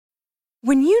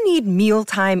When you need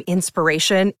mealtime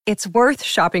inspiration, it's worth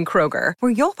shopping Kroger,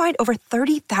 where you'll find over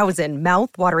 30,000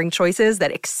 mouth-watering choices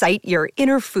that excite your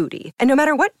inner foodie. And no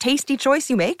matter what tasty choice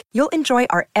you make, you'll enjoy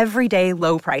our everyday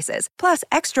low prices, plus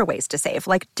extra ways to save,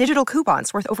 like digital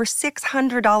coupons worth over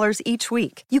 $600 each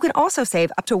week. You can also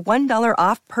save up to $1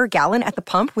 off per gallon at the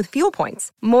pump with fuel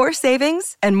points. More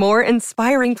savings and more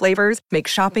inspiring flavors make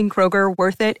shopping Kroger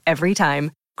worth it every time.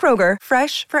 Kroger,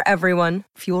 fresh for everyone.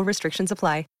 Fuel restrictions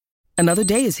apply. Another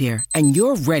day is here, and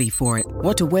you're ready for it.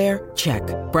 What to wear? Check.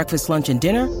 Breakfast, lunch, and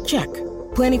dinner? Check.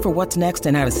 Planning for what's next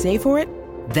and how to save for it?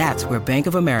 That's where Bank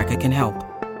of America can help.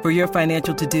 For your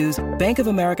financial to-dos, Bank of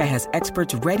America has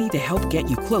experts ready to help get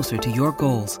you closer to your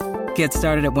goals. Get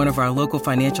started at one of our local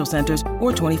financial centers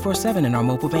or 24/7 in our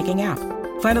mobile banking app.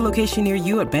 Find a location near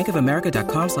you at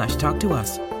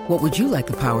bankofamerica.com/talktous. What would you like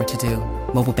the power to do?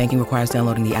 Mobile banking requires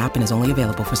downloading the app and is only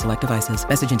available for select devices.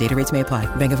 Message and data rates may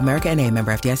apply. Bank of America N.A.,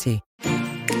 member FDIC.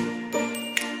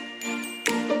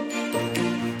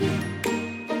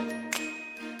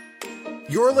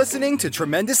 You're listening to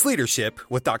Tremendous Leadership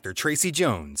with Dr. Tracy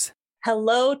Jones.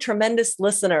 Hello, tremendous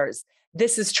listeners.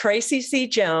 This is Tracy C.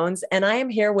 Jones, and I am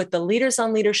here with the Leaders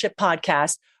on Leadership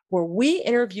podcast, where we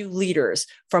interview leaders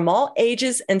from all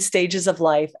ages and stages of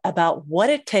life about what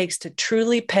it takes to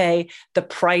truly pay the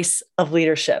price of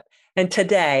leadership. And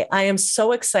today, I am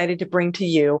so excited to bring to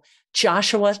you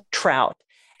Joshua Trout.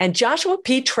 And Joshua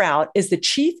P. Trout is the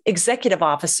Chief Executive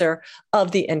Officer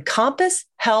of the Encompass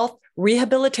Health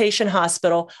Rehabilitation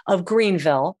Hospital of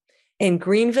Greenville in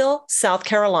Greenville, South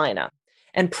Carolina.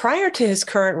 And prior to his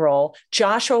current role,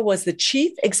 Joshua was the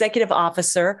Chief Executive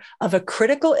Officer of a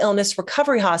critical illness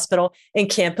recovery hospital in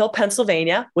Camp Hill,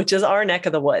 Pennsylvania, which is our neck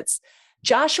of the woods.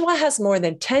 Joshua has more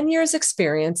than 10 years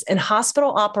experience in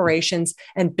hospital operations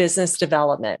and business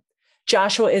development.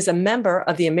 Joshua is a member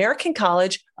of the American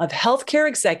College of Healthcare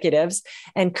Executives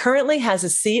and currently has a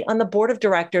seat on the board of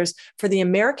directors for the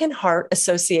American Heart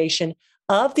Association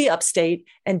of the Upstate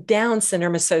and Down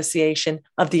Syndrome Association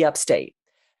of the Upstate.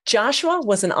 Joshua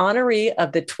was an honoree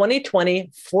of the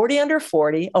 2020 40 Under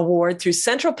 40 award through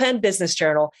Central Penn Business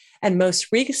Journal and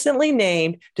most recently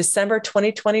named December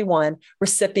 2021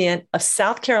 recipient of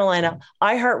South Carolina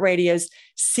iHeartRadio's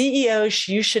CEOs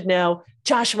You Should Know.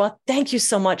 Joshua, thank you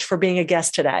so much for being a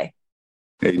guest today.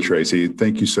 Hey, Tracy,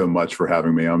 thank you so much for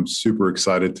having me. I'm super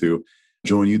excited to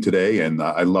join you today. And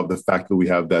I love the fact that we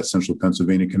have that Central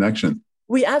Pennsylvania connection.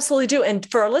 We absolutely do. And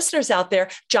for our listeners out there,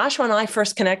 Joshua and I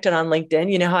first connected on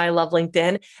LinkedIn. You know how I love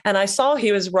LinkedIn. And I saw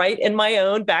he was right in my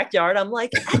own backyard. I'm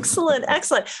like, excellent,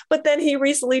 excellent. But then he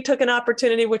recently took an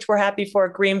opportunity, which we're happy for,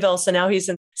 at Greenville. So now he's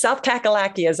in South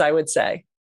Kakalaki, as I would say.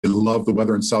 I love the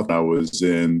weather in South. I was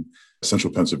in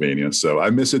Central Pennsylvania. So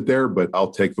I miss it there, but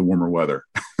I'll take the warmer weather.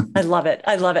 I love it.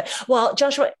 I love it. Well,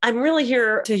 Joshua, I'm really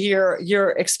here to hear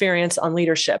your experience on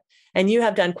leadership. And you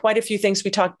have done quite a few things.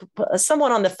 We talked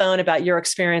somewhat on the phone about your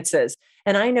experiences.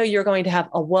 And I know you're going to have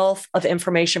a wealth of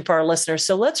information for our listeners.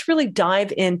 So let's really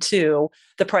dive into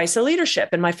the price of leadership.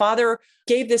 And my father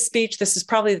gave this speech. This is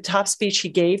probably the top speech he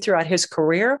gave throughout his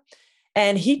career.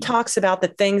 And he talks about the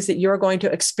things that you're going to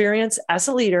experience as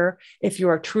a leader if you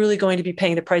are truly going to be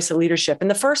paying the price of leadership. And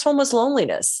the first one was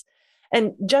loneliness.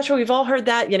 And Joshua, we've all heard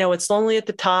that, it's lonely at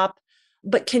the top.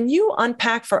 But can you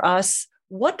unpack for us,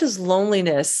 what does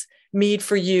loneliness mean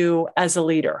for you as a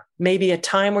leader? Maybe a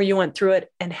time where you went through it,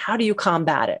 and how do you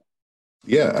combat it?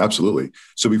 Yeah, absolutely.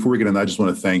 So before we get in, I just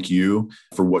want to thank you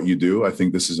for what you do. I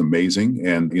think this is amazing.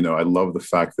 And, I love the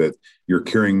fact that you're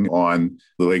carrying on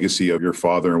the legacy of your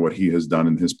father and what he has done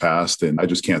in his past. And I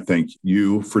just can't thank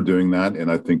you for doing that.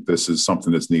 And I think this is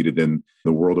something that's needed in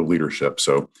the world of leadership.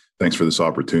 So thanks for this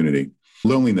opportunity.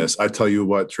 Loneliness. I tell you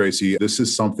what, Tracy, this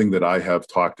is something that I have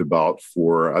talked about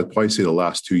for, I'd probably say the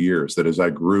last 2 years, that as I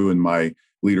grew in my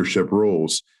leadership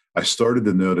roles, I started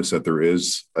to notice that there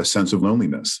is a sense of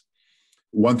loneliness.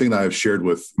 One thing that I've shared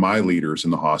with my leaders in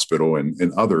the hospital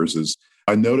and others is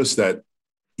I noticed that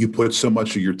you put so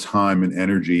much of your time and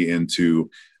energy into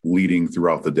leading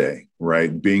throughout the day,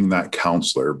 right? Being that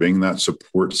counselor, being that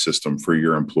support system for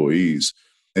your employees,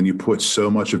 and you put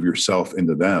so much of yourself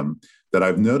into them that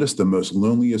I've noticed the most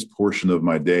loneliest portion of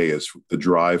my day is the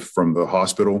drive from the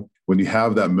hospital, when you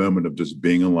have that moment of just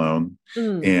being alone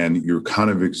and you're kind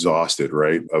of exhausted,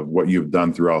 right, of what you've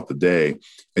done throughout the day.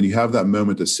 And you have that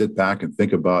moment to sit back and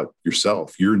think about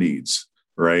yourself, your needs,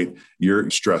 right, your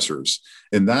stressors.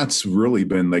 And that's really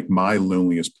been like my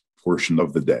loneliest portion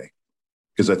of the day,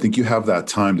 because I think you have that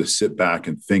time to sit back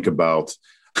and think about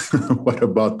what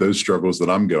about those struggles that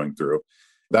I'm going through.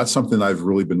 That's something I've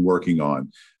really been working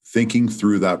on. Thinking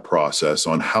through that process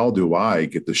on how do I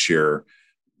get to share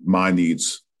my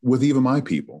needs with even my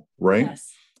people, right?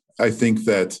 Yes. I think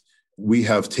that we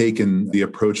have taken the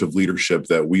approach of leadership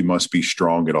that we must be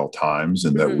strong at all times,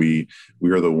 and that we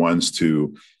are the ones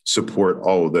to support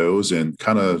all of those and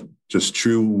kind of just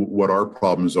chew what our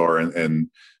problems are and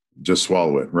just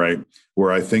swallow it, right?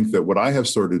 Where I think that what I have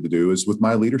started to do is with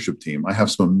my leadership team, I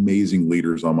have some amazing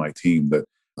leaders on my team that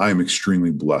I am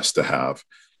extremely blessed to have.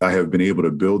 I have been able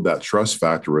to build that trust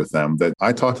factor with them, that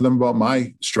I talk to them about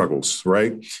my struggles,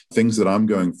 right? Things that I'm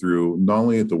going through, not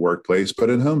only at the workplace, but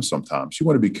at home sometimes. You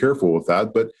want to be careful with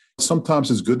that, but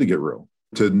sometimes it's good to get real,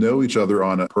 to know each other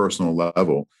on a personal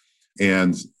level.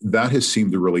 And that has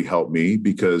seemed to really help me,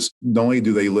 because not only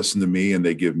do they listen to me and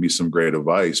they give me some great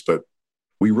advice, but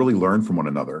we really learn from one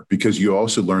another, because you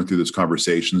also learn through those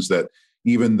conversations that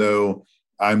even though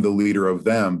I'm the leader of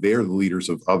them, they're the leaders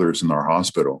of others in our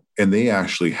hospital, and they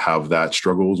actually have that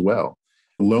struggle as well.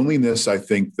 Loneliness, I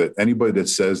think that anybody that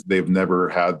says they've never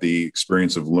had the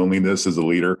experience of loneliness as a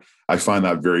leader, I find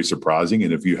that very surprising.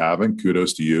 And if you haven't,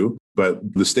 kudos to you.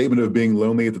 But the statement of being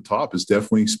lonely at the top is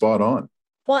definitely spot on.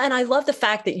 Well, and I love the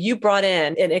fact that you brought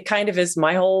in, and it kind of is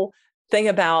my whole thing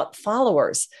about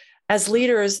followers. As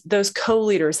leaders, those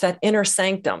co-leaders, that inner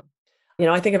sanctum.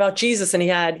 I think about Jesus, and he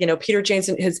had, Peter, James,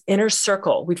 and his inner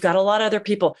circle. We've got a lot of other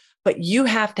people, but you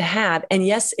have to have, and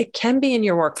yes, it can be in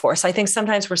your workforce. I think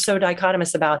sometimes we're so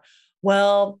dichotomous about,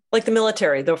 well, like the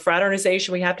military, the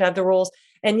fraternization, we have to have the rules.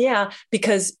 And yeah,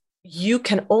 because you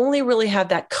can only really have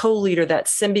that co-leader, that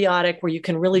symbiotic, where you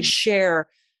can really share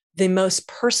the most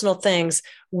personal things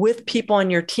with people on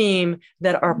your team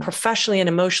that are professionally and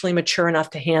emotionally mature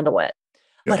enough to handle it.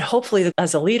 Yeah. But hopefully,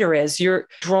 as a leader, you're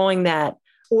drawing that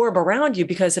orb around you,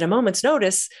 because at a moment's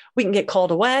notice, we can get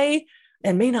called away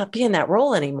and may not be in that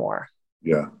role anymore.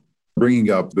 Yeah.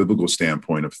 Bringing up the biblical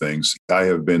standpoint of things, I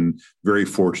have been very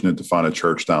fortunate to find a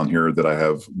church down here that I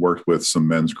have worked with, some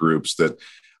men's groups that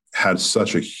had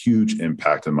such a huge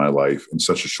impact in my life in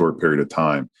such a short period of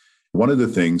time. One of the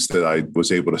things that I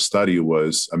was able to study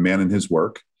was a man and his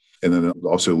work, and then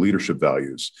also leadership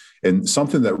values. And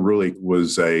something that really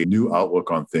was a new outlook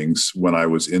on things when I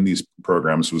was in these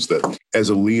programs was that as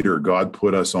a leader, God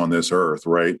put us on this earth,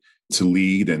 right, to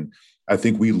lead. And I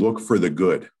think we look for the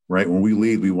good, right? When we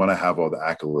lead, we want to have all the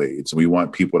accolades. We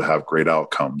want people to have great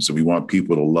outcomes. And we want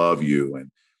people to love you and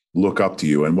look up to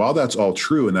you. And while that's all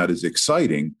true and that is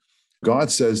exciting, God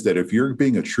says that if you're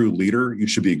being a true leader, you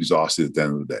should be exhausted at the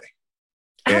end of the day.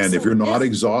 Absolutely. And if you're not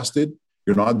exhausted,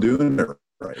 you're not doing it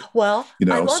right. Well,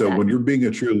 so that. When you're being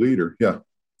a true leader,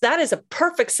 that is a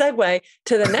perfect segue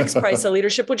to the next price of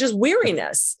leadership, which is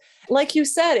weariness. Like you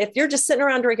said, if you're just sitting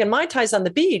around drinking Mai Tais on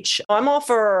the beach, I'm all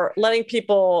for letting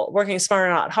people working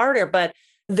smarter, not harder, but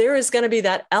there is going to be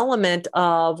that element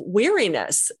of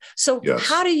weariness. So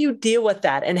How do you deal with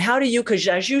that? And how do you, because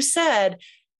as you said,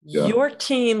 your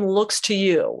team looks to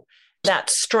you,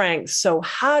 that strength. So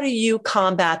how do you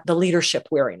combat the leadership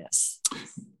weariness?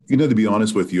 To be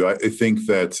honest with you, I think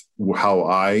that how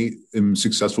I am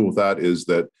successful with that is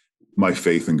that my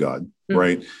faith in God,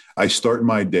 right? I start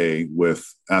my day with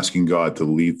asking God to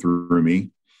lead through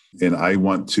me. And I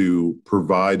want to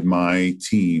provide my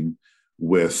team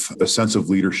with a sense of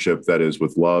leadership that is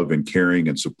with love and caring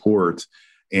and support.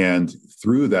 And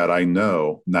through that, I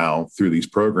know now through these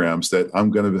programs that I'm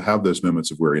going to have those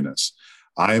moments of weariness.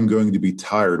 I am going to be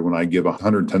tired when I give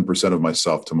 110% of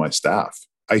myself to my staff.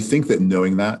 I think that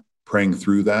knowing that, praying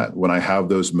through that, when I have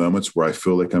those moments where I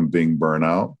feel like I'm being burnt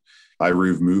out, I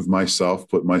remove myself,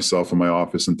 put myself in my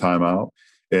office in timeout,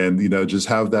 and, just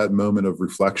have that moment of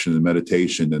reflection and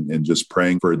meditation and just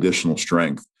praying for additional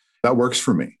strength. That works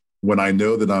for me. When I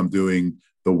know that I'm doing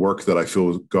the work that I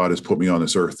feel God has put me on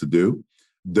this earth to do,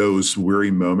 those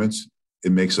weary moments,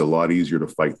 it makes it a lot easier to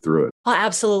fight through it. Oh,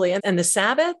 absolutely. And the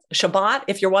Sabbath, Shabbat,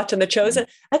 if you're watching The Chosen,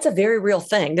 that's a very real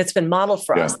thing that's been modeled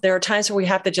for us. There are times where we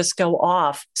have to just go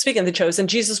off. Speaking of The Chosen,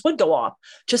 Jesus would go off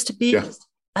just to be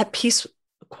at peace,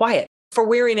 quiet, for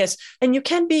weariness. And you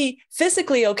can be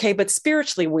physically okay, but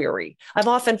spiritually weary. I've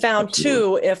often found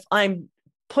too, if I'm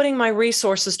putting my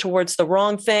resources towards the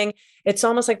wrong thing, it's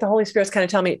almost like the Holy Spirit's kind of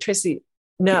telling me, Tracy,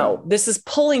 no, this is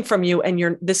pulling from you,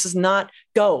 and this is not,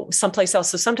 go someplace else.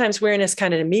 So sometimes weariness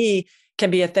kind of to me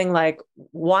can be a thing like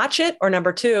watch it, or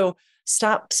number two,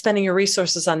 stop spending your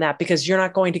resources on that, because you're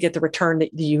not going to get the return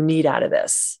that you need out of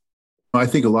this. I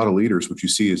think a lot of leaders, what you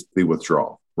see is they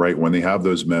withdraw, right? When they have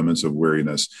those moments of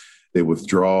weariness, they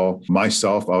withdraw.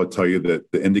 Myself, I would tell you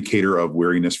that the indicator of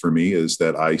weariness for me is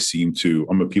that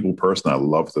I'm a people person. I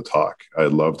love to talk. I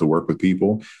love to work with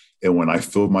people. And when I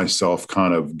feel myself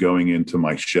kind of going into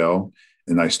my shell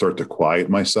and I start to quiet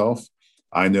myself,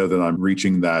 I know that I'm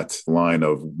reaching that line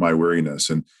of my weariness.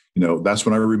 And that's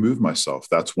when I remove myself.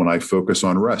 That's when I focus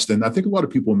on rest. And I think a lot of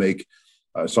people make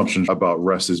assumptions about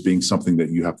rest as being something that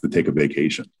you have to take a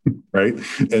vacation, right?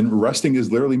 And resting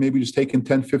is literally maybe just taking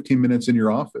 10, 15 minutes in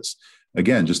your office.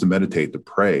 Again, just to meditate, to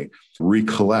pray,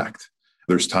 recollect.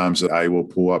 There's times that I will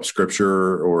pull up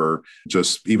scripture or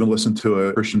just even listen to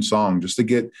a Christian song just to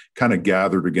get kind of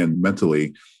gathered again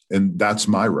mentally. And that's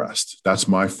my rest. That's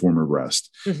my form of rest.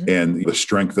 Mm-hmm. And the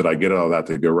strength that I get out of that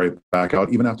to go right back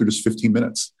out, even after just 15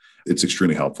 minutes, it's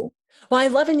extremely helpful. Well, I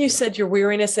love when you said your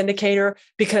weariness indicator,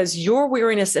 because your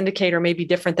weariness indicator may be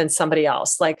different than somebody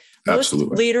else. Like most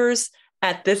leaders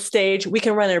at this stage, we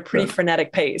can run at a pretty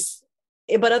frenetic pace.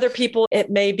 But other people, it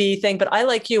may be but I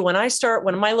like you, when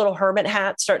my little hermit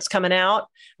hat starts coming out,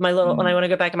 when I want to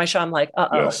go back in my shop, I'm like,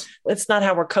 yes. It's not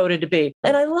how we're coded to be.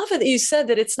 And I love it that you said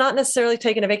that it's not necessarily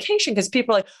taking a vacation, because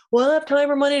people are like, well, I have time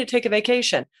or money to take a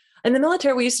vacation. In the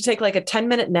military, we used to take like a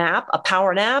 10-minute nap, a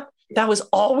power nap. That was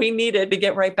all we needed to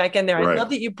get right back in there. Right. I love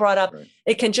that you brought up,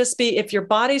 it can just be, if your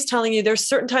body's telling you, there's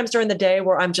certain times during the day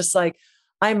where I'm just like,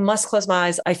 I must close my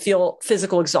eyes. I feel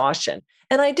physical exhaustion.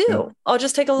 And I do. Yeah. I'll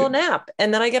just take a little nap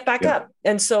and then I get back up.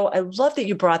 And so I love that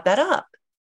you brought that up.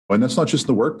 And that's not just in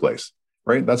the workplace,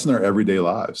 right? That's in our everyday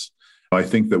lives. I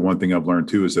think that one thing I've learned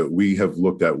too is that we have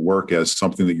looked at work as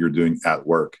something that you're doing at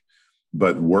work.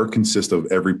 But work consists of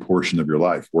every portion of your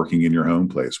life, working in your home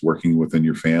place, working within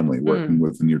your family, working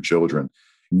within your children.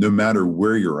 No matter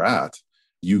where you're at,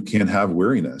 you can have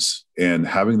weariness. And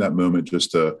having that moment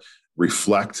just to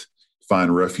reflect,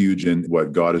 find refuge in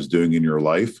what God is doing in your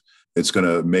life, it's going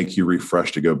to make you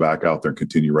refreshed to go back out there and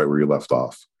continue right where you left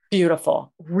off.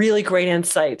 Beautiful. Really great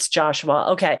insights,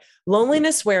 Joshua. Okay.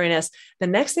 Loneliness, weariness. The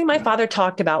next thing my father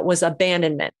talked about was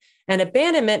abandonment. And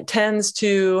abandonment tends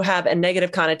to have a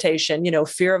negative connotation,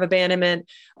 fear of abandonment.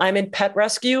 I'm in pet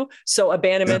rescue, so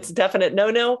abandonment's definite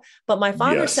no-no. But my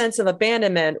father's sense of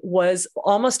abandonment was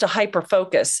almost a hyper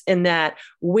focus in that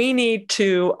we need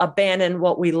to abandon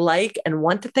what we like and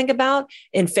want to think about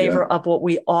in favor of what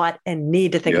we ought and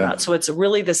need to think about. So it's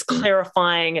really this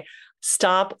clarifying,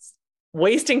 stop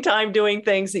wasting time doing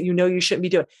things that you shouldn't be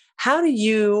doing. How do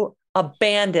you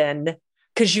abandon?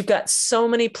 Because you've got so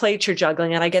many plates you're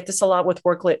juggling, and I get this a lot with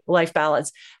work-life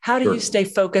balance. How do you stay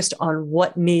focused on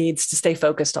what needs to stay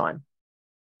focused on?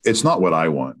 It's not what I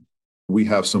want. We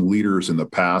have some leaders in the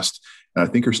past, and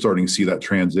I think you're starting to see that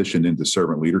transition into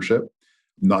servant leadership.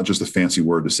 Not just a fancy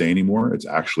word to say anymore. It's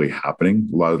actually happening.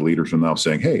 A lot of leaders are now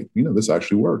saying, hey, this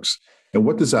actually works. And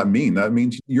what does that mean? That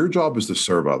means your job is to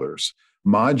serve others.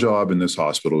 My job in this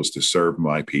hospital is to serve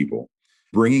my people.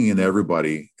 Bringing in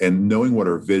everybody and knowing what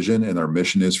our vision and our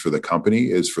mission is for the company,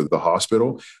 is for the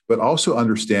hospital, but also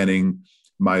understanding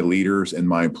my leaders and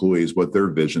my employees, what their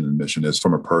vision and mission is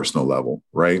from a personal level,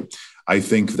 right? I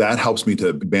think that helps me to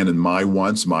abandon my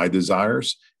wants, my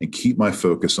desires, and keep my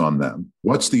focus on them.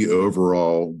 What's the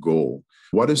overall goal?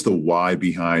 What is the why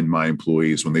behind my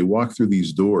employees when they walk through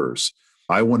these doors?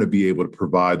 I want to be able to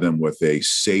provide them with a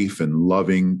safe and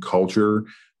loving culture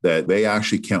that they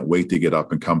actually can't wait to get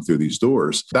up and come through these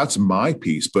doors. That's my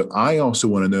piece. But I also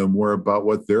want to know more about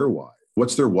what's their why.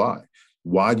 What's their why?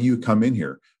 Why do you come in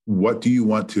here? What do you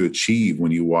want to achieve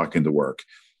when you walk into work?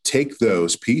 Take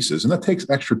those pieces, and that takes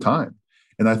extra time.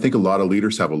 And I think a lot of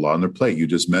leaders have a lot on their plate. You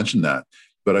just mentioned that.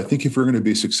 But I think if you're going to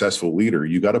be a successful leader,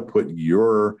 you got to put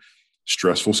your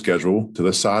stressful schedule to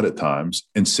the side at times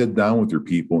and sit down with your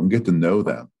people and get to know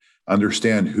them.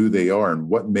 Understand who they are and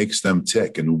what makes them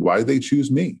tick and why they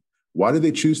choose me. Why do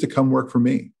they choose to come work for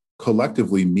me?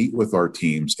 Collectively meet with our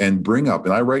teams and bring up,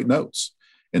 and I write notes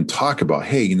and talk about,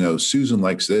 hey, Susan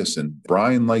likes this and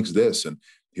Brian likes this, and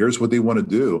here's what they want to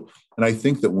do. And I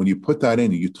think that when you put that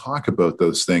in, you talk about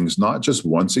those things, not just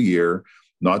once a year,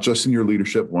 not just in your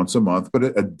leadership once a month,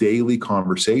 but a daily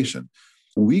conversation.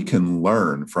 We can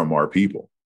learn from our people.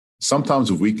 Sometimes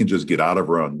if we can just get out of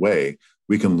our own way,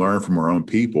 we can learn from our own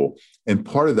people. And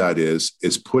part of that is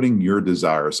putting your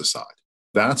desires aside.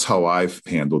 That's how I've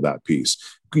handled that piece.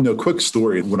 Quick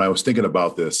story. When I was thinking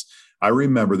about this, I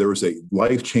remember there was a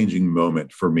life-changing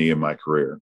moment for me in my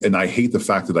career. And I hate the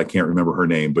fact that I can't remember her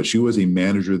name, but she was a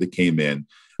manager that came in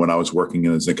when I was working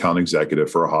as an account executive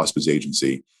for a hospice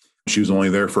agency. She was only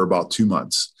there for about 2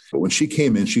 months. But when she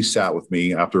came in, she sat with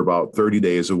me after about 30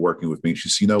 days of working with me. She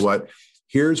said, you know what?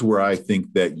 Here's where I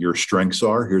think that your strengths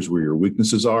are. Here's where your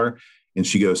weaknesses are. And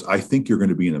she goes, I think you're going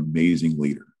to be an amazing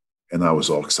leader. And I was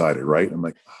all excited, right? I'm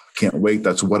like, oh, I can't wait.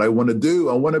 That's what I want to do.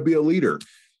 I want to be a leader.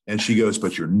 And she goes,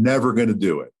 but you're never going to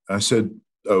do it. I said,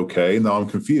 okay, now I'm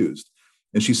confused.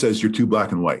 And she says, you're too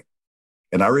black and white.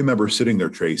 And I remember sitting there,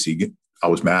 Tracy, I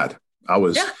was mad.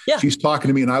 She's talking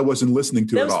to me and I wasn't listening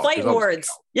to it at all. Those fighting words.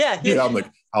 I'm like,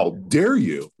 how dare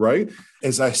you? Right.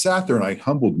 As I sat there and I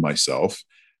humbled myself,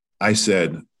 I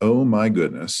said, oh my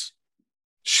goodness,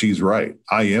 she's right.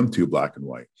 I am too black and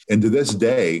white. And to this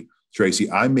day,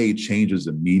 Tracy, I made changes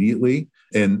immediately,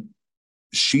 and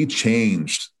she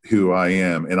changed who I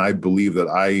am. And I believe that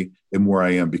I am where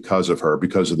I am because of her,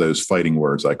 because of those fighting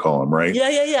words, I call them, right?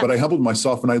 Yeah. But I humbled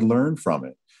myself and I learned from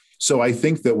it. So I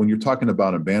think that when you're talking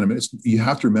about abandonment, you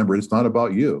have to remember it's not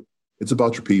about you. It's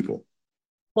about your people.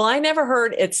 Well, I never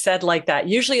heard it said like that.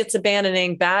 Usually it's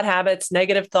abandoning bad habits,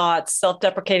 negative thoughts,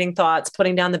 self-deprecating thoughts,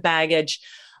 putting down the baggage,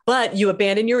 but you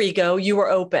abandon your ego. You were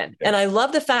open. And I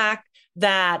love the fact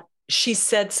that she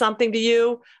said something to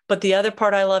you, but the other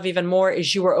part I love even more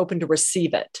is you were open to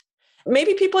receive it.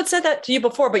 Maybe people had said that to you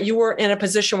before, but you were in a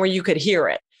position where you could hear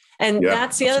it. And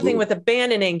that's the other thing with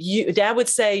abandoning. Dad would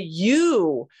say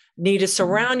you need to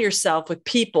surround yourself with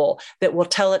people that will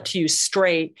tell it to you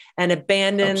straight and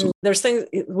abandon. Absolutely. There's things,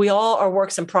 we all are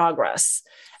works in progress.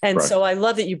 And so I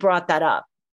love that you brought that up.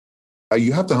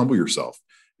 You have to humble yourself.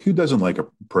 Who doesn't like a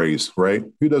praise, right?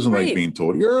 Who doesn't like being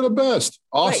told, you're the best?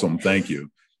 Awesome. Thank you.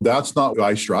 That's not what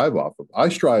I strive off of. I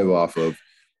strive off of,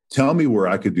 tell me where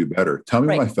I could do better. Tell me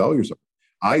what my failures are.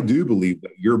 I do believe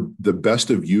that the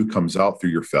best of you comes out through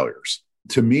your failures.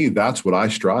 To me, that's what I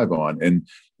strive on. And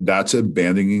that's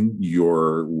abandoning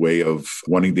your way of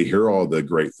wanting to hear all the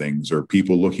great things or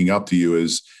people looking up to you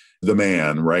as the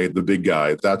man, right? The big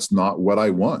guy. That's not what I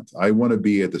want. I want to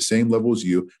be at the same level as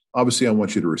you. Obviously, I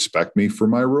want you to respect me for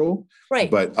my role. Right.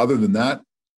 But other than that,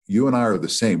 you and I are the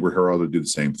same. We're here all to do the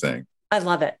same thing. I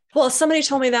love it. Well, somebody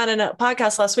told me that in a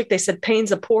podcast last week. They said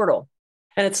pain's a portal.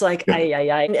 And it's like,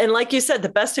 And like you said, the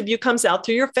best of you comes out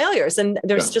through your failures. And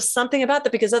there's just something about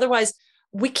that, because otherwise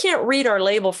we can't read our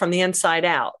label from the inside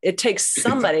out. It takes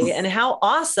somebody. And how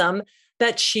awesome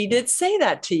that she did say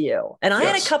that to you. And I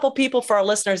had a couple people, for our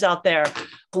listeners out there,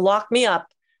 lock me up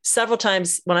several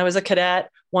times when I was a cadet,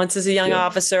 once as a young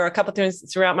officer, a couple of times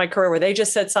throughout my career, where they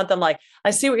just said something like,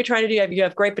 I see what you're trying to do. You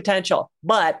have great potential,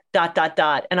 but ...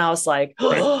 And I was like,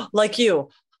 like you.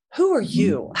 Who are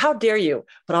you? How dare you?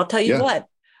 But I'll tell you what,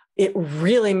 it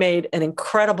really made an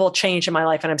incredible change in my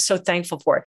life. And I'm so thankful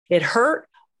for it. It hurt,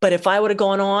 but if I would have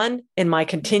gone on in my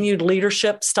continued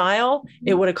leadership style,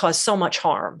 it would have caused so much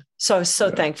harm. So I was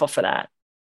so thankful for that.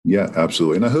 Yeah,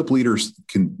 absolutely. And I hope leaders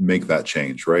can make that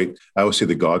change, right? I always say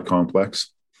the God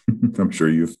complex. I'm sure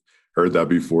you've heard that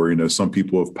before. You know, some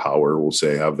people of power will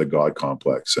say have the God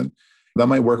complex, and that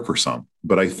might work for some.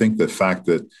 But I think the fact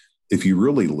that if you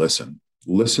really listen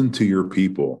to your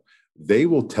people, they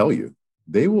will tell you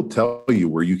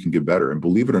where you can get better. And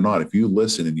believe it or not, if you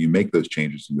listen and you make those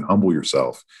changes and you humble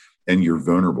yourself and you're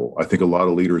vulnerable, I think a lot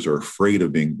of leaders are afraid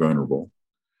of being vulnerable,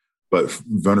 but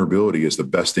vulnerability is the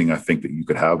best thing I think that you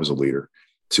could have as a leader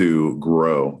to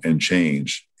grow and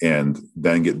change and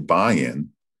then get buy-in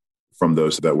from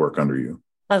those that work under you.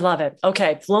 I love it.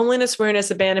 Okay. Loneliness, weariness,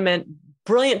 abandonment.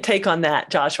 Brilliant take on that,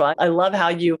 Joshua. I love how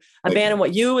you abandon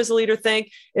what you as a leader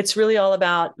think. It's really all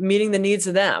about meeting the needs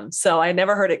of them. So I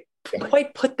never heard it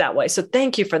quite put that way. So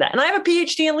thank you for that. And I have a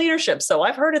PhD in leadership, so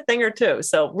I've heard a thing or two.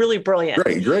 So really brilliant.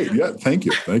 Great. Yeah. Thank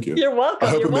you. You're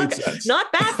welcome. You're welcome.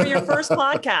 Not bad for your first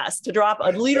podcast to drop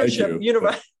a leadership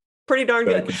universe. Pretty darn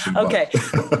good. Okay.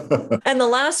 And the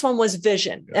last one was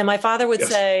vision. And my father would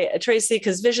say, Tracy,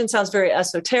 because vision sounds very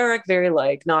esoteric, very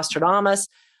like Nostradamus.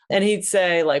 And he'd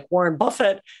say, like Warren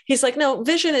Buffett, he's like, no,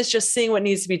 vision is just seeing what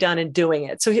needs to be done and doing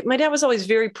it. So my dad was always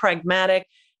very pragmatic.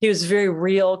 He was very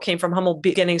real, came from humble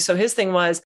beginnings. So his thing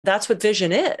was, that's what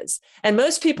vision is. And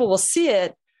most people will see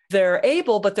it. They're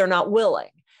able, but they're not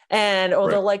willing. Or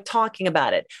they'll like talking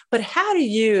about it. But how do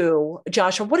you,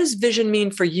 Joshua, what does vision mean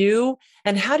for you?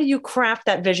 And how do you craft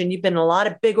that vision? You've been in a lot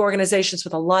of big organizations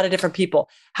with a lot of different people.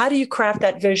 How do you craft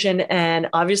that vision? And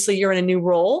obviously you're in a new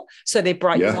role. So they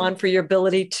brought you on for your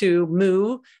ability to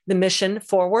move the mission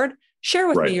forward. Share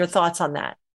with me your thoughts on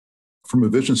that. From a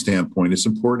vision standpoint, it's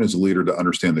important as a leader to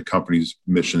understand the company's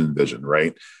mission and vision,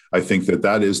 right? I think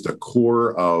that is the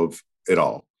core of it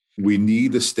all. We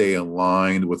need to stay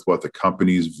aligned with what the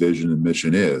company's vision and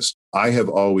mission is. I have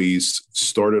always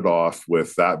started off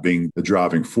with that being the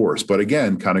driving force. But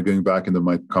again, kind of going back into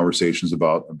my conversations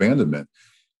about abandonment,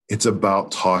 it's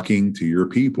about talking to your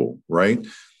people, right?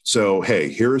 So, hey,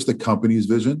 here's the company's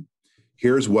vision.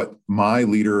 Here's what my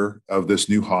leader of this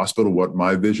new hospital, what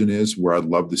my vision is, where I'd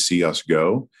love to see us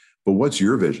go. But what's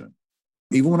your vision?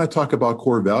 Even when I talk about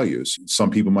core values, some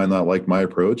people might not like my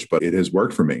approach, but it has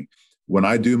worked for me. When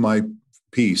I do my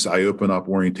piece, I open up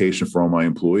orientation for all my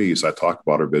employees. I talk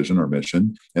about our vision, our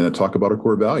mission, and then talk about our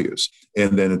core values.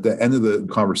 And then at the end of the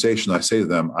conversation, I say to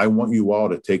them, I want you all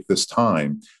to take this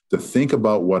time to think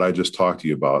about what I just talked to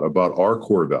you about our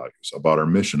core values, about our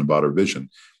mission, about our vision,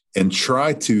 and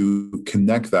try to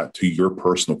connect that to your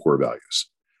personal core values,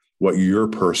 what your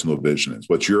personal vision is,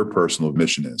 what your personal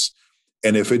mission is.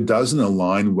 And if it doesn't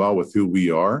align well with who we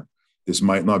are, this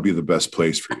might not be the best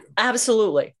place for you.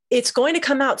 Absolutely. It's going to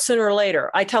come out sooner or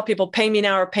later. I tell people, pay me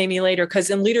now or pay me later,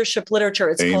 because in leadership literature,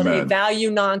 it's called a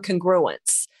value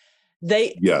non-congruence.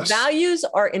 Values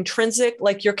are intrinsic,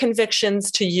 like your convictions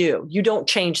to you. You don't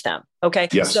change them. Okay.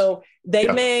 Yes. So they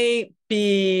may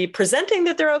be presenting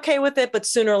that they're okay with it, but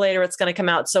sooner or later it's going to come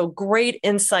out. So great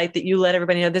insight that you let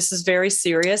everybody know this is very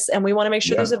serious. And we want to make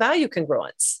sure there's a value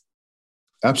congruence.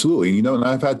 Absolutely. And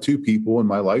I've had 2 people in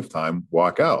my lifetime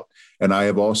walk out, and I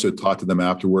have also talked to them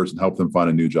afterwards and helped them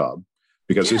find a new job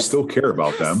because I still care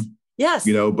about them. Yes.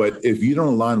 But if you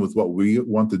don't align with what we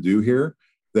want to do here,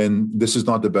 then this is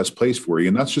not the best place for you.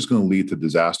 And that's just going to lead to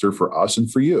disaster for us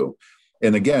and for you.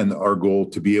 And again, our goal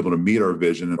to be able to meet our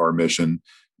vision and our mission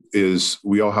is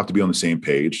we all have to be on the same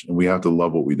page and we have to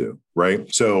love what we do.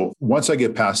 Right. So once I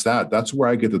get past that, that's where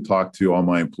I get to talk to all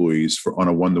my employees on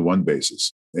a one-to-one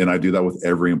basis. And I do that with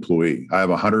every employee. I have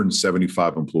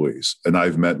 175 employees and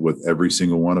I've met with every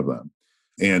single one of them.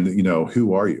 And,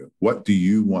 who are you? What do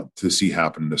you want to see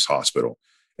happen in this hospital?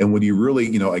 And when you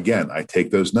really, again, I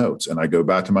take those notes and I go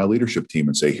back to my leadership team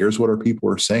and say, here's what our people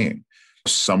are saying.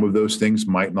 Some of those things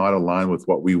might not align with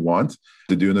what we want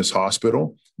to do in this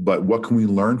hospital, but what can we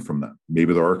learn from them?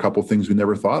 Maybe there are a couple of things we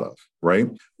never thought of, right?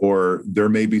 Or there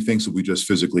may be things that we just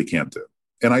physically can't do.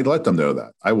 And I let them know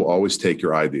that. I will always take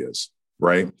your ideas.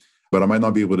 Right. But I might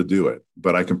not be able to do it.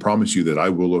 But I can promise you that I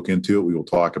will look into it. We will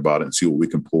talk about it and see what we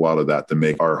can pull out of that to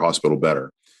make our hospital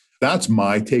better. That's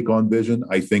my take on vision.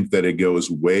 I think that it goes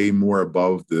way more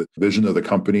above the vision of the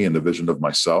company and the vision of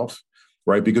myself.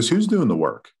 Right. Because who's doing the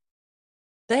work?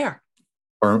 They are.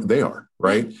 They are.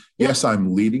 Right. Yeah. Yes,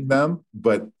 I'm leading them,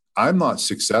 but I'm not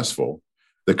successful.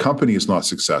 The company is not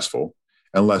successful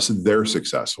unless they're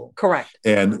successful. Correct.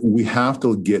 And we have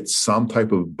to get some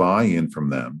type of buy-in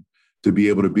from them to be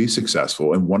able to be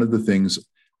successful. And one of the things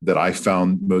that I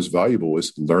found most valuable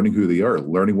is learning who they are,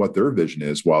 learning what their vision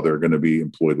is while they're going to be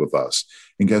employed with us.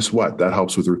 And guess what? That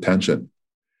helps with retention.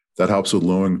 That helps with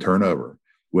lowering turnover.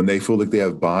 When they feel like they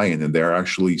have buy-in and they're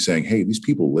actually saying, hey, these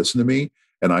people listen to me.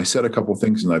 And I said a couple of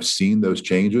things and I've seen those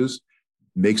changes,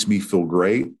 makes me feel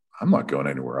great. I'm not going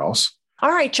anywhere else.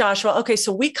 All right, Joshua. Okay.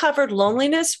 So we covered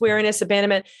loneliness, weariness,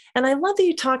 abandonment. And I love that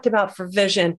you talked about for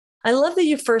vision. I love that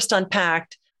you first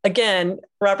unpacked, again,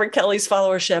 Robert Kelly's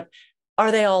followership.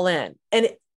 Are they all in? And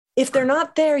if they're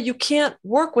not there, you can't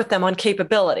work with them on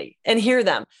capability and hear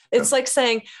them. It's like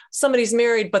saying somebody's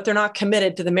married, but they're not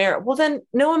committed to the marriage. Well, then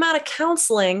no amount of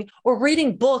counseling or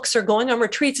reading books or going on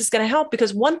retreats is going to help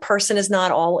because one person is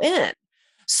not all in.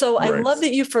 So I love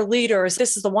that you, for leaders,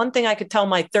 this is the one thing I could tell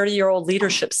my 30-year-old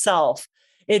leadership self.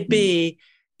 It'd be,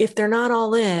 if they're not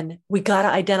all in, we got to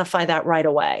identify that right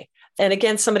away. And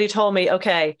again, somebody told me,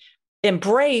 okay,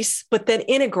 embrace, but then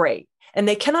integrate. And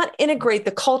they cannot integrate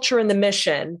the culture and the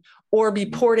mission or be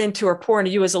poured into or pour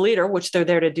into you as a leader, which they're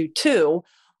there to do too,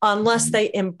 unless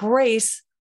they embrace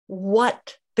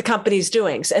what the company's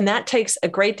doing. And that takes a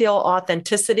great deal of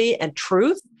authenticity and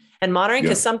truth and monitoring,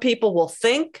 because some people will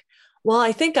think, well,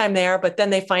 I think I'm there, but then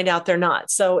they find out they're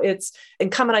not. So it's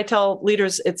incumbent, I tell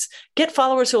leaders, it's get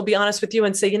followers who will be honest with you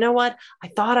and say, you know what, I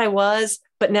thought I was,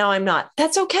 but now I'm not.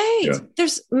 That's okay. Yeah.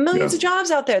 There's millions of jobs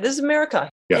out there. This is America.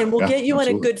 And we'll get you in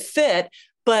a good fit,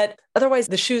 but otherwise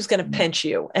the shoe's going to pinch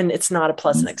you and it's not a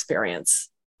pleasant experience.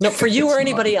 No, for you or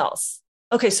anybody else.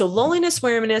 Okay. So loneliness,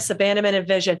 weariness, abandonment, and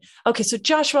vision. Okay. So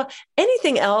Joshua,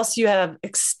 anything else? You have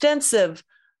extensive,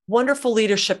 wonderful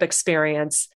leadership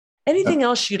experience. Anything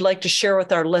else you'd like to share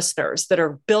with our listeners that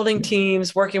are building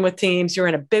teams, working with teams? You're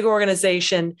in a big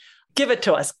organization. Give it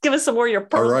to us. Give us some more of your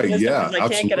personal wisdom, because I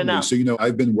can't get enough. So,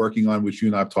 I've been working on, which you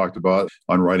and I've talked about,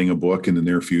 on writing a book in the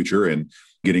near future and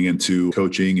getting into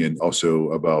coaching, and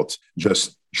also about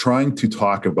just trying to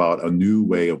talk about a new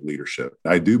way of leadership.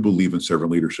 I do believe in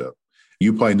servant leadership.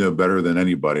 You probably know better than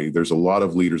anybody. There's a lot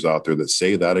of leaders out there that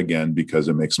say that again because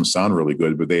it makes them sound really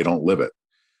good, but they don't live it.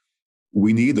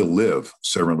 We need to live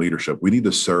servant leadership. We need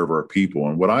to serve our people.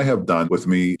 And what I have done with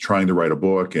me trying to write a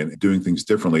book and doing things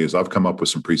differently is I've come up with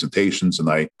some presentations and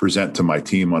I present to my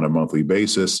team on a monthly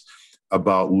basis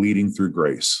about leading through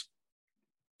grace.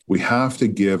 We have to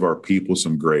give our people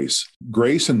some grace.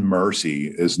 Grace and mercy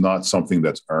is not something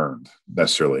that's earned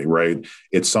necessarily, right?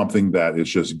 It's something that is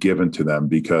just given to them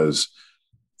because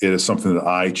it is something that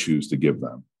I choose to give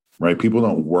them, right? People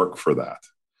don't work for that,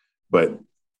 but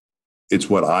it's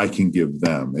what I can give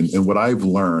them. And what I've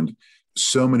learned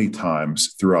so many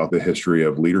times throughout the history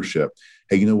of leadership,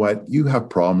 hey, you know what? You have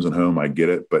problems at home. I get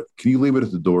it, but can you leave it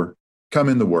at the door? Come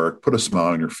into work, put a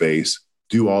smile on your face,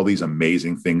 do all these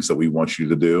amazing things that we want you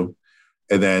to do.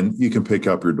 And then you can pick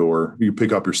up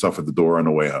your stuff at the door on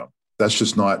the way home. That's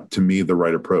just not, to me, the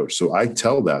right approach. So I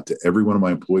tell that to every one of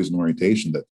my employees in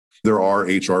orientation, that there are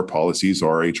HR policies,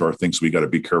 or HR things we got to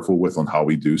be careful with on how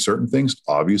we do certain things,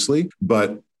 obviously,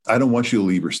 but I don't want you to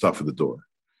leave your stuff at the door.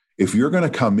 If you're going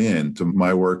to come in to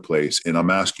my workplace and I'm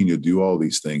asking you to do all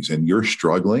these things and you're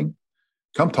struggling,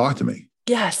 come talk to me.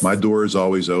 Yes. My door is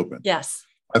always open. Yes.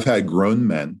 I've had grown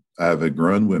men, I have had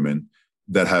grown women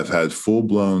that have had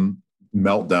full-blown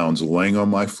meltdowns laying on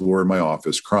my floor in my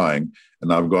office crying,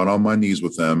 and I've gone on my knees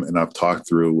with them and I've talked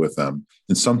through it with them.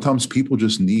 And sometimes people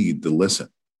just need to listen,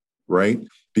 right?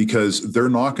 Because they're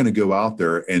not going to go out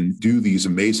there and do these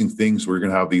amazing things where you're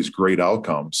going to have these great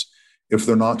outcomes if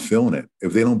they're not feeling it,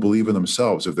 if they don't believe in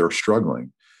themselves, if they're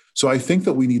struggling. So I think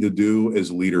that we need to do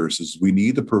as leaders is we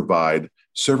need to provide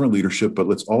servant leadership, but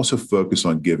let's also focus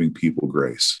on giving people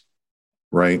grace,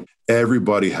 right?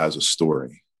 Everybody has a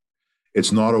story.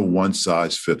 It's not a one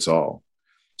size fits all.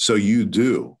 So you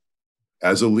do,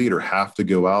 as a leader, have to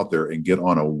go out there and get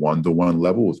on a one-to-one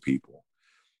level with people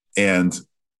and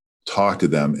talk to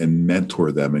them and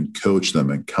mentor them and coach them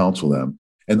and counsel them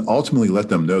and ultimately let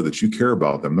them know that you care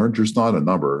about them. They're just not a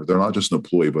number. They're not just an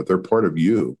employee, but they're part of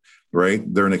you, right?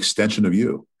 They're an extension of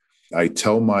you. I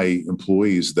tell my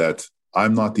employees that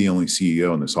I'm not the only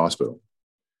CEO in this hospital.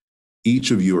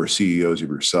 Each of you are CEOs of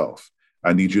yourself.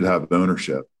 I need you to have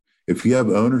ownership. If you have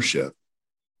ownership,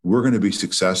 we're going to be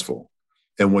successful.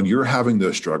 And when you're having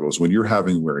those struggles, when you're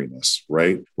having weariness,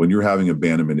 right? When you're having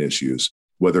abandonment issues,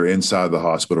 whether inside the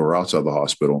hospital or outside the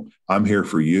hospital, I'm here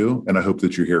for you. And I hope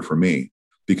that you're here for me.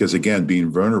 Because again,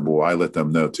 being vulnerable, I let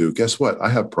them know too, guess what? I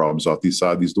have problems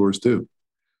outside these doors too.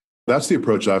 That's the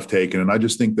approach I've taken. And I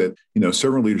just think that,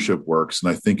 servant leadership works.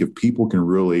 And I think if people can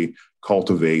really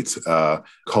cultivate a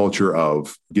culture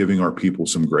of giving our people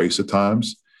some grace at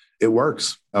times, it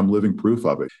works. I'm living proof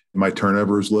of it. My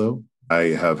turnover is low. I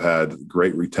have had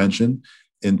great retention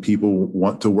and people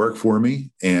want to work for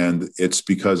me. And it's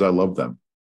because I love them.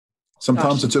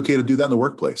 Sometimes it's okay to do that in the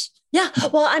workplace. Yeah.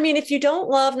 Well, I mean, if you don't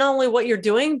love not only what you're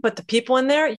doing, but the people in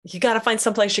there, you got to find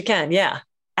someplace you can. Yeah.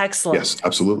 Excellent. Yes,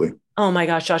 absolutely. Oh my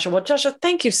gosh, Joshua. Well, Joshua,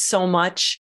 thank you so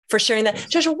much for sharing that.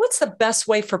 Joshua, what's the best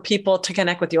way for people to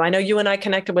connect with you? I know you and I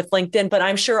connected with LinkedIn, but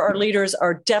I'm sure our leaders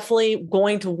are definitely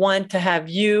going to want to have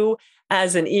you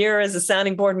as an ear, as a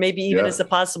sounding board, maybe even as a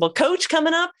possible coach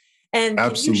coming up. And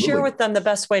can you share with them the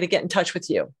best way to get in touch with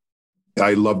you?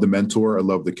 I love the mentor. I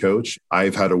love the coach.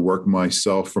 I've had to work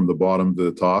myself from the bottom to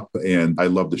the top, and I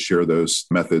love to share those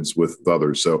methods with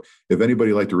others. So if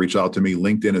anybody would like to reach out to me,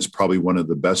 LinkedIn is probably one of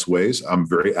the best ways. I'm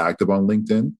very active on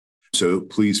LinkedIn. So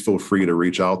please feel free to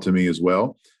reach out to me as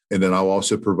well. And then I'll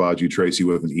also provide you, Tracy,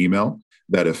 with an email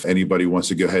that if anybody wants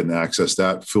to go ahead and access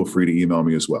that, feel free to email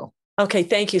me as well. Okay,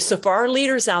 thank you. So for our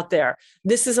leaders out there,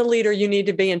 this is a leader you need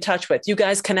to be in touch with. You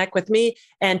guys connect with me,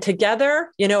 and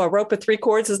together, a rope of 3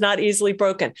 cords is not easily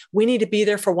broken. We need to be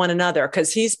there for one another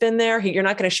because he's been there. You're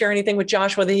not going to share anything with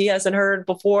Joshua that he hasn't heard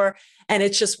before. And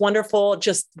it's just wonderful,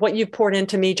 just what you poured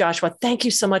into me, Joshua. Thank you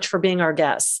so much for being our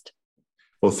guest.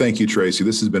 Well, thank you, Tracy.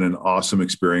 This has been an awesome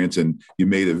experience, and you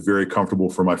made it very comfortable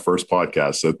for my first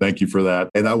podcast. So thank you for that.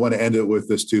 And I want to end it with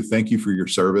this too. Thank you for your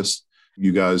service.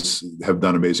 You guys have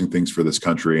done amazing things for this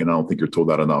country, and I don't think you're told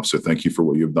that enough. So thank you for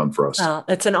what you've done for us.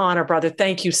 It's an honor, brother.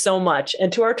 Thank you so much.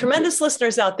 And to our tremendous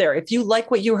listeners out there, if you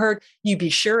like what you heard, you be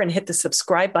sure and hit the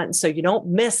subscribe button so you don't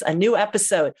miss a new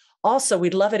episode. Also,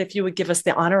 we'd love it if you would give us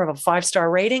the honor of a 5-star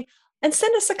rating and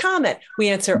send us a comment. We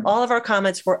answer all of our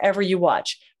comments wherever you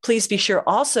watch. Please be sure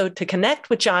also to connect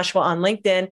with Joshua on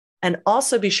LinkedIn, and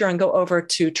also be sure and go over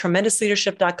to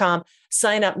tremendousleadership.com.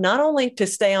 Sign up not only to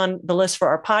stay on the list for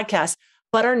our podcast,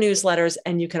 but our newsletters.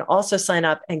 And you can also sign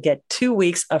up and get 2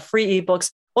 weeks of free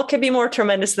ebooks. What could be more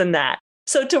tremendous than that?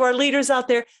 So to our leaders out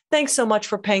there, thanks so much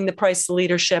for paying the price of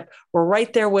leadership. We're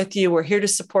right there with you. We're here to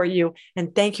support you.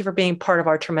 And thank you for being part of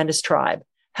our tremendous tribe.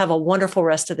 Have a wonderful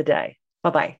rest of the day.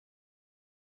 Bye-bye.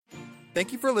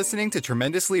 Thank you for listening to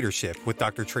Tremendous Leadership with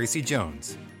Dr. Tracy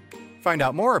Jones. Find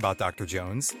out more about Dr.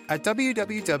 Jones at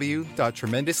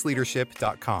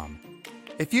www.tremendousleadership.com.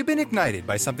 If you've been ignited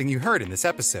by something you heard in this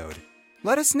episode,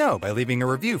 let us know by leaving a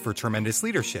review for Tremendous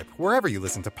Leadership wherever you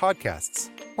listen to podcasts,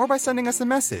 or by sending us a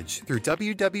message through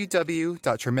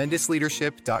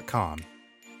www.tremendousleadership.com.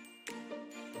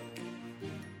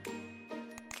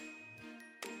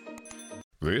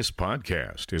 This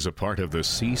podcast is a part of the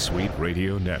C-Suite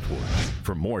Radio Network.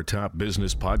 For more top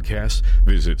business podcasts,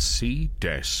 visit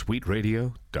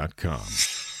c-suiteradio.com.